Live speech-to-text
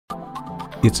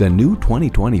It's a new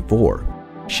 2024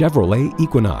 Chevrolet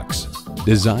Equinox,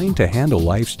 designed to handle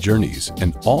life's journeys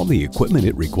and all the equipment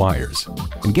it requires.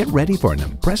 And get ready for an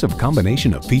impressive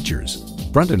combination of features: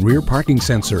 front and rear parking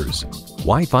sensors,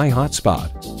 Wi-Fi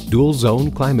hotspot, dual zone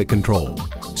climate control,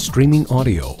 streaming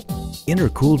audio,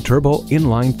 intercooled turbo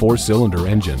inline 4-cylinder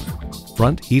engine,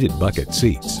 front heated bucket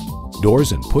seats,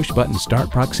 doors and push-button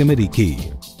start proximity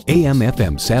key,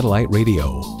 AM/FM satellite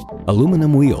radio,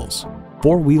 aluminum wheels,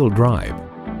 4-wheel drive,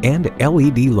 and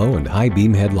LED low and high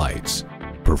beam headlights.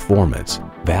 Performance,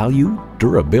 value,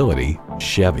 durability,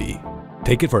 Chevy.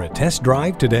 Take it for a test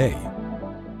drive today.